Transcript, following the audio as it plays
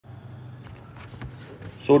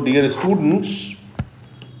So, dear students,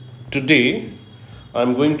 today I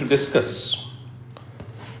am going to discuss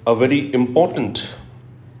a very important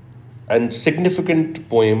and significant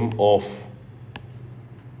poem of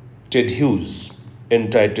Ted Hughes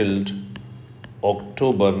entitled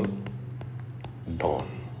October Dawn.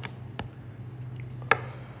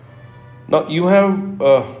 Now, you have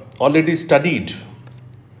already studied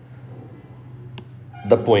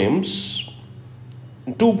the poems.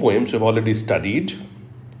 Two poems you've already studied.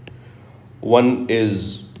 One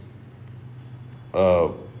is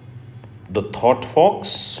The Thought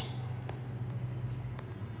Fox,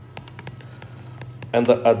 and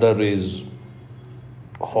the other is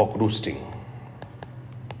Hawk Roosting.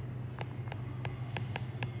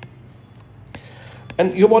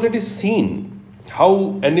 And you've already seen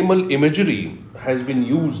how animal imagery has been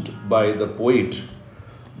used by the poet,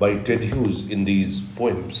 by Ted Hughes, in these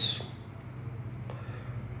poems.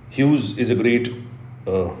 Hughes is a great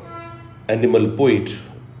animal poet,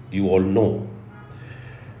 you all know.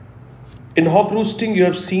 In Hawk Roosting, you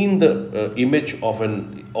have seen the image of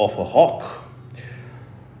a hawk,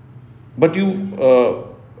 but you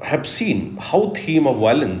have seen how theme of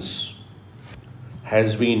violence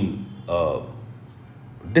has been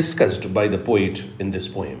discussed by the poet in this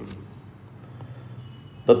poem.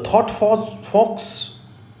 The Thought Fox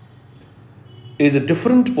is a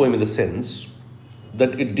different poem in the sense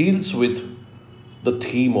that it deals with the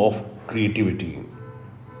theme of creativity.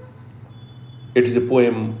 It is a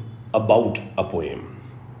poem about a poem.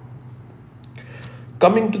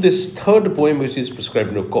 Coming to this third poem, which is prescribed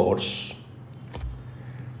in your course,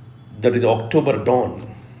 that is October Dawn.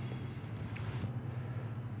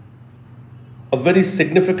 A very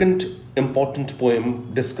significant, important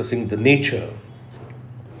poem discussing the nature.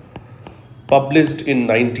 Published in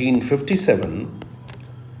 1957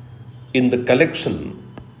 in the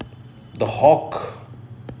collection The Hawk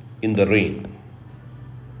in the Rain.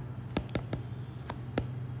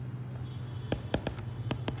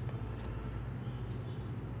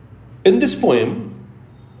 In this poem,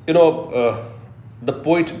 the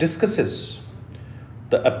poet discusses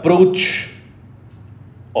the approach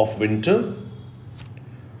of winter,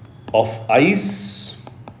 of ice,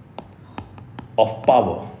 of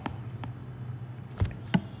power.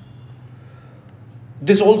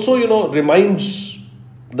 This also, reminds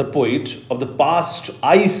the poet of the past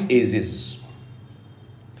ice ages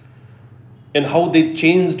and how they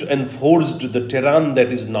changed and forged the terrain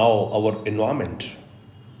that is now our environment.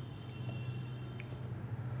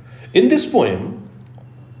 In this poem,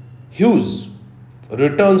 Hughes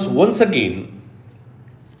returns once again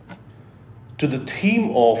to the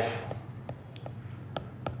theme of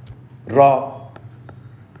raw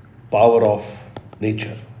power of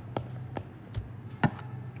nature.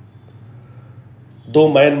 Though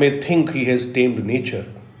man may think he has tamed nature,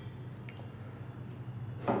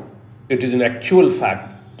 it is an actual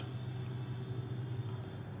fact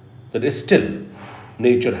that still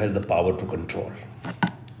nature has the power to control.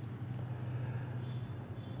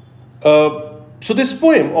 So this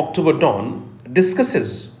poem, October Dawn,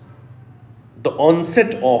 discusses the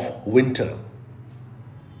onset of winter.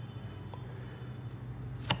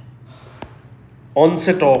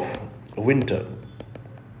 Onset of winter.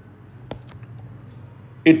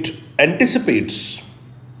 It anticipates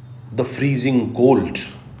the freezing cold.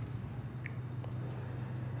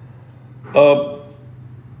 The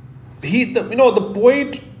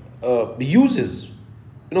poet uses,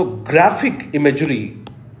 graphic imagery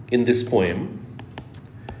in this poem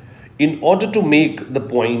in order to make the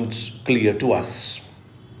points clear to us.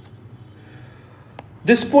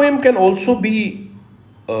 This poem can also be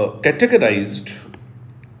categorized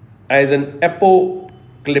as an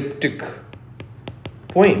apocalyptic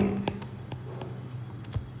poem.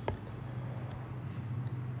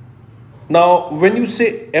 Now, when you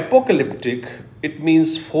say apocalyptic, it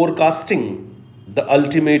means forecasting the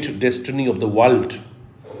ultimate destiny of the world,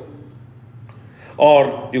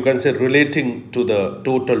 or you can say relating to the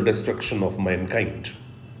total destruction of mankind.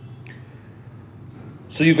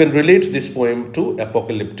 So you can relate this poem to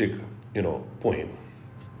apocalyptic, poem.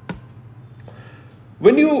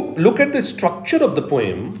 When you look at the structure of the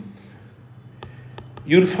poem,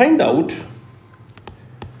 you'll find out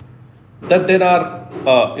that there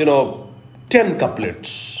are, 10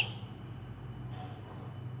 couplets.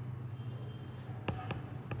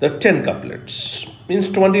 The 10 couplets means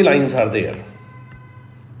 20 lines are there.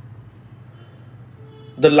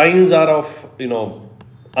 The lines are of,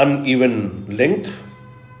 uneven length,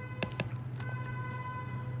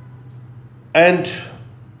 and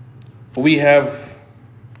we have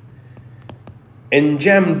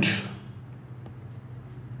enjambed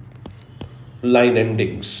line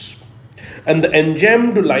endings. And the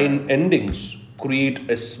enjambed line endings create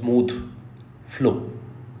a smooth flow.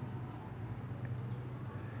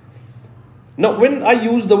 Now, when I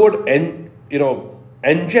use the word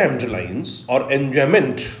enjambed lines or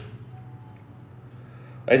enjambment,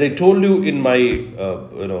 as I told you in my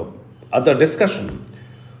other discussion,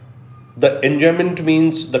 the enjambment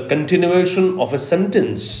means the continuation of a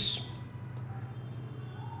sentence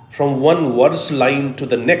from one verse line to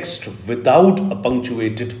the next without a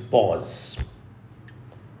punctuated pause.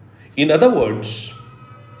 In other words,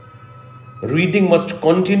 reading must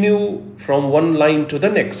continue from one line to the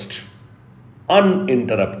next,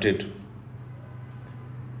 uninterrupted,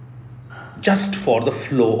 just for the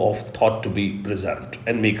flow of thought to be preserved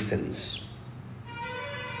and make sense.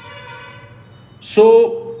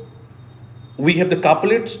 So, we have the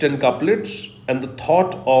couplets, 10 couplets, and the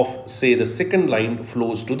thought of, say, the second line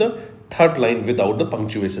flows to the third line without the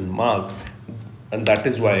punctuation mark. And that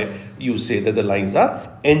is why you say that the lines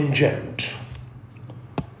are enjambed.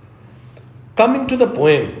 Coming to the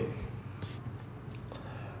poem.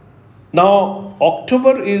 Now,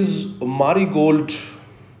 October is marigold,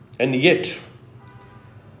 and yet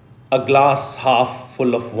a glass half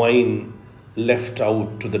full of wine left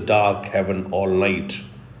out to the dark heaven all night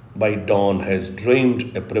by dawn has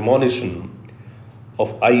drained a premonition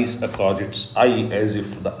of ice across its eye, as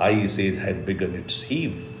if the ice age had begun its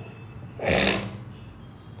heave.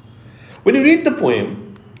 When you read the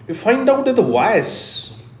poem, you find out that the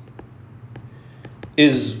voice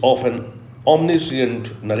is of an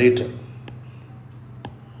omniscient narrator,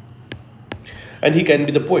 and he can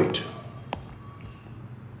be the poet.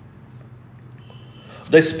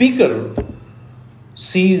 The speaker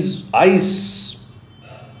sees ice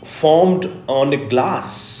formed on a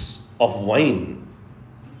glass of wine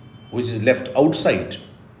which is left outside.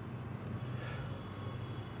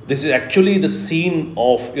 This is actually the scene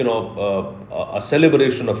of a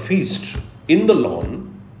celebration, a feast in the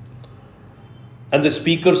lawn, and the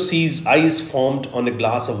speaker sees ice formed on a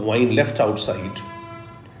glass of wine left outside.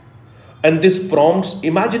 And this prompts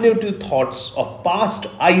imaginative thoughts of past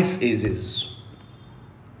ice ages.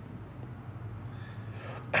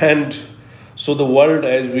 And so the world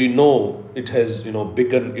as we know, it has,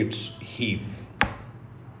 begun its heave.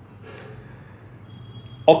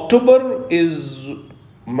 October is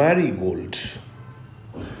marigold.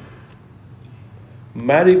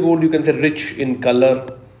 Marigold, you can say rich in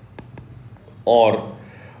color, or,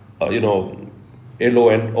 yellow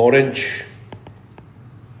and orange.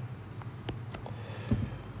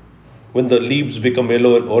 When the leaves become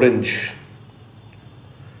yellow and orange,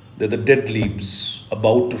 they're the dead leaves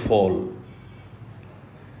about to fall.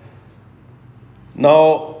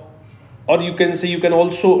 Now, or you can say, you can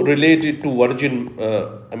also relate it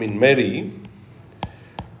to Mary.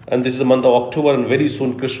 And this is the month of October, and very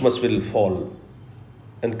soon Christmas will fall.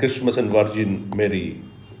 And Christmas and Virgin Mary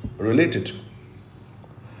related.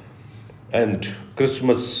 And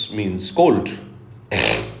Christmas means cold.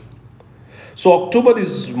 So October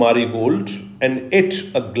is marigold, and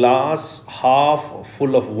it a glass half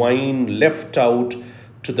full of wine left out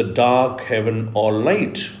to the dark heaven all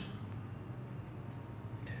night.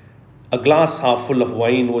 A glass half full of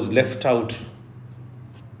wine was left out,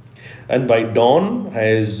 and by dawn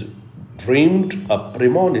has dreamed a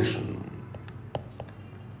premonition,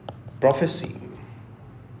 prophecy.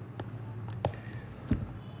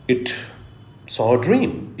 It saw a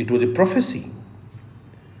dream. It was a prophecy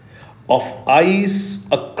of ice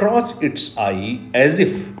across its eye, as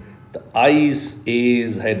if the ice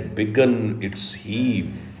age had begun its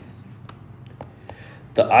heave.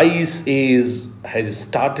 The ice age has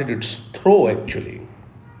started its throw, actually.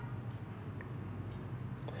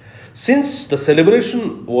 Since the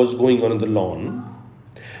celebration was going on in the lawn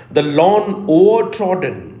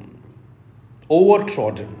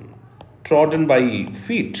trodden by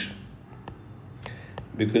feet,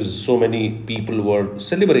 because so many people were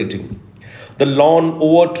celebrating. The lawn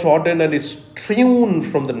overtrodden and strewn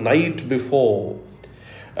from the night before,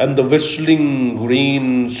 and the whistling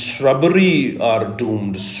green shrubbery are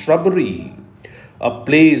doomed. Shrubbery, a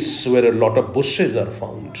place where a lot of bushes are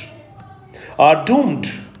found, are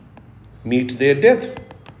doomed, meet their death.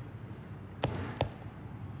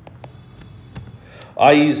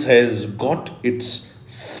 Ice has got its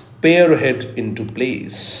spearhead into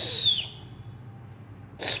place.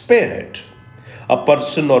 Spearhead, a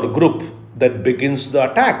person or group that begins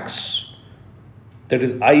the attacks. That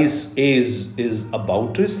is, ice age is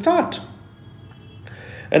about to start.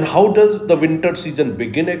 And how does the winter season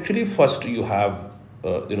begin? Actually, first you have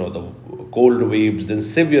the cold waves, then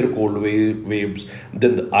severe cold waves,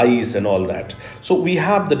 then the ice and all that. So we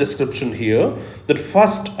have the description here that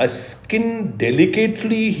first a skin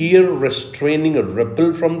delicately here restraining a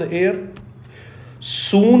ripple from the air,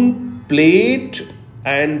 soon plate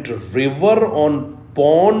and river on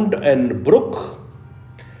pond and brook,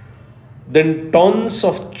 then tons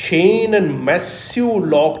of chain and massive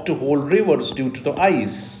lock to hold rivers due to the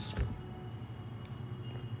ice.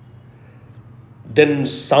 Then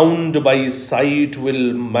sound by sight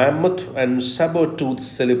will mammoth and saber-tooth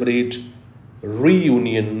celebrate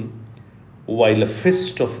reunion, while a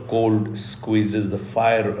fist of cold squeezes the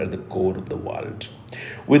fire at the core of the world.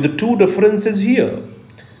 With the two differences here,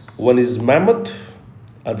 one is mammoth,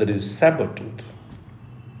 other is saber-tooth.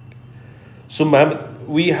 So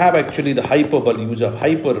we have actually the hyperbole, use of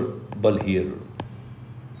hyperbole here.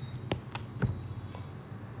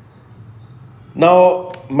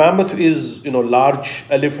 Now, mammoth is, large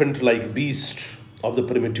elephant-like beast of the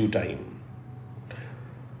primitive time.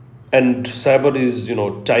 And saber is,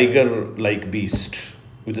 tiger-like beast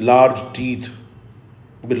with large teeth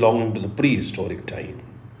belonging to the prehistoric time.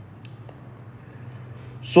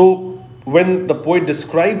 So, when the poet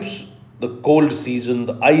describes the cold season,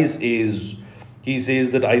 the ice age, he says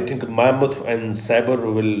that I think mammoth and saber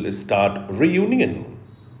will start reunion.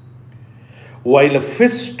 While a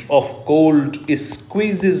fist of cold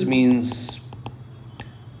squeezes means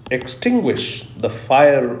extinguish the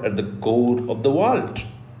fire at the core of the world.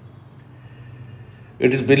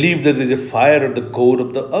 It is believed that there is a fire at the core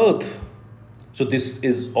of the earth. So this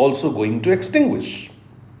is also going to extinguish.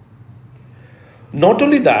 Not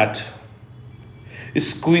only that, it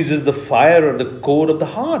squeezes the fire at the core of the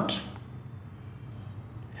heart.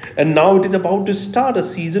 And now it is about to start, a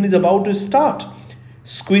season is about to start.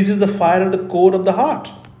 Squeezes the fire at the core of the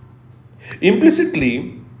heart.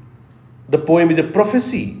 Implicitly, the poem is a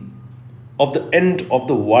prophecy of the end of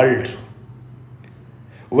the world,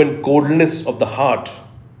 when coldness of the heart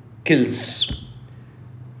kills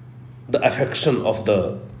the affection of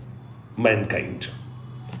the mankind.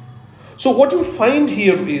 So what you find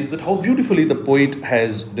here is that how beautifully the poet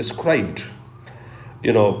has described,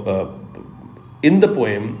 in the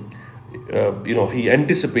poem, he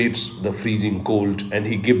anticipates the freezing cold, and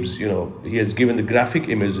he gives, he has given the graphic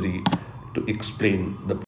imagery to explain the